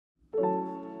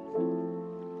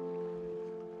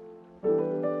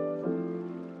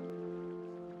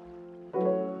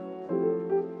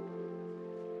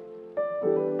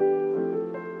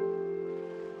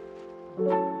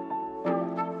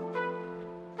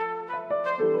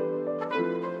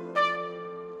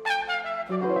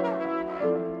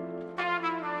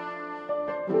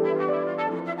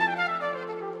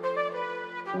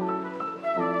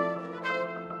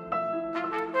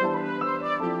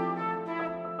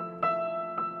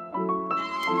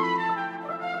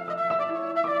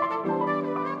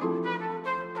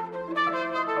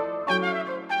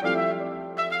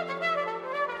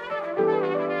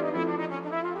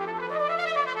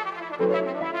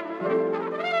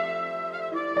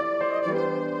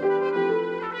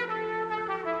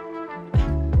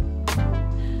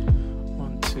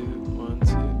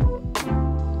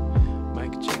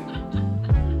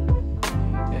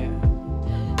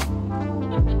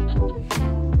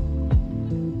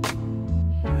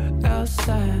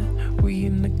be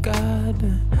in the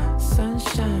garden.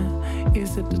 Sunshine,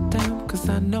 is it the time? Cause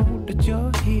I know that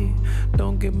you're here.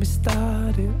 Don't get me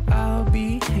started, I'll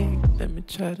be here. Let me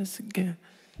try this again.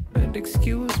 But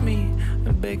excuse me,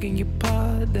 I'm begging your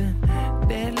pardon.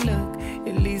 That look,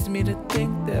 it leads me to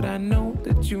think that I know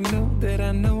that you know that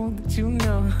I know that you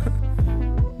know.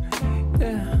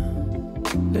 Yeah,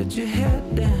 let your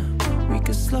head down, we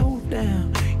can slow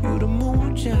down. You the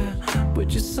moon child,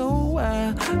 but you're so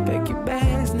wild. Pack your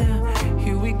bags now,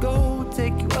 here we go.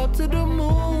 Take you up to the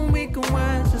moon, we can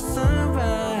watch the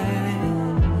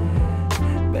sunrise,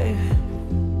 baby.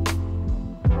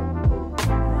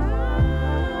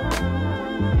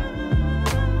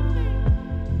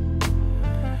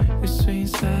 Swing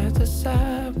side to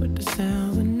side with the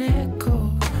sounds and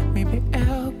echo. Maybe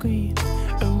Al Green,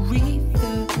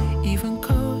 Aretha, even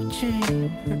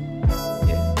coaching.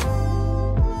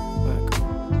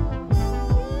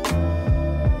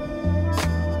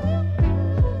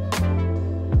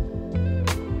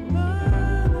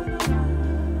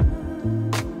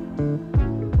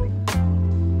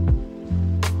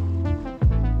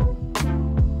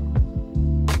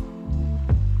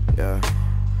 Yeah.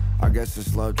 I guess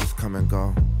this love just come and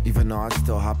go. Even though I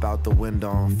still hop out the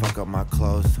window and fuck up my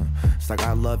clothes. It's like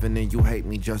I love and then you hate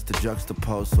me just to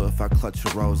juxtapose. So if I clutch a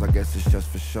rose, I guess it's just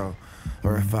for show.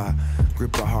 Or if I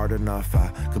grip it hard enough,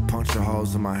 I could puncture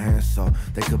holes in my hands so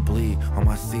they could bleed on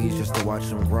my seeds just to watch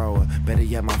them grow. Better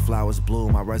yet, my flowers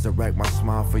bloom. I resurrect my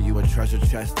smile for you, a treasure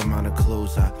chest amount of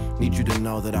clues. I need you to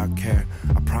know that I care.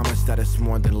 I promise that it's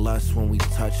more than lust when we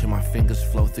touch and my fingers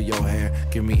flow through your hair.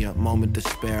 Give me a moment to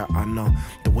spare. I know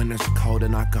the winter's cold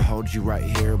and I could hold you right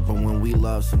here, but when we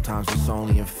love, sometimes it's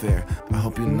only unfair. I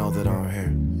hope you know that I'm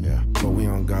here. Yeah, but we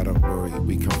don't gotta worry.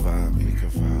 We can vibe. We can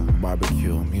vibe.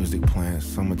 Barbecue, music playing,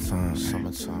 summertime.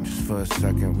 Summertime. Just for a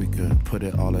second, we could put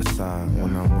it all aside. Yeah.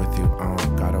 When I'm with you, I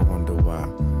don't gotta wonder why.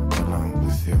 When I'm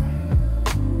with you,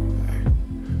 hey,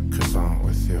 cause I'm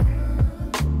with you.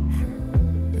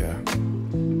 Yeah.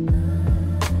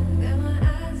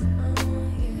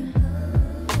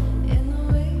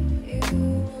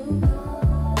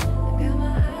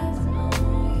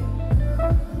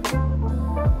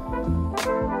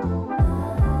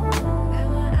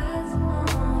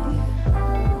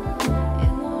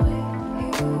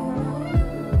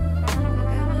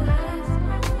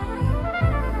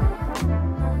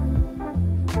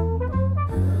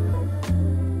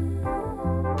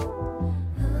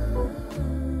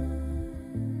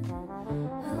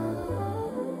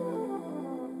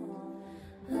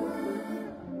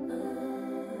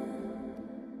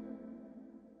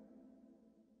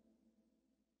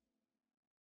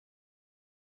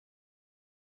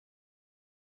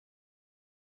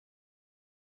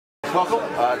 Welcome.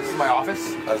 This is my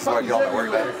office. This is where I get all my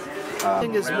work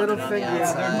done. His middle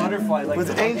finger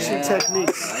with ancient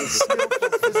techniques, skillful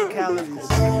physicalities.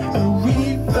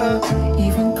 Aretha,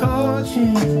 even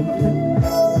coaching.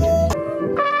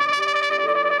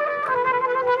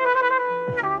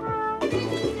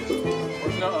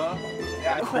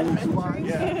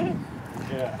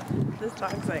 Yeah. This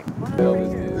dog's like,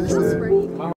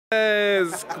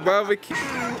 yes, barbecue.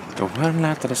 The one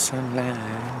after the sunlight.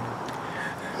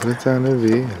 What time to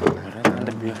be?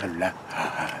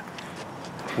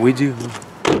 We do.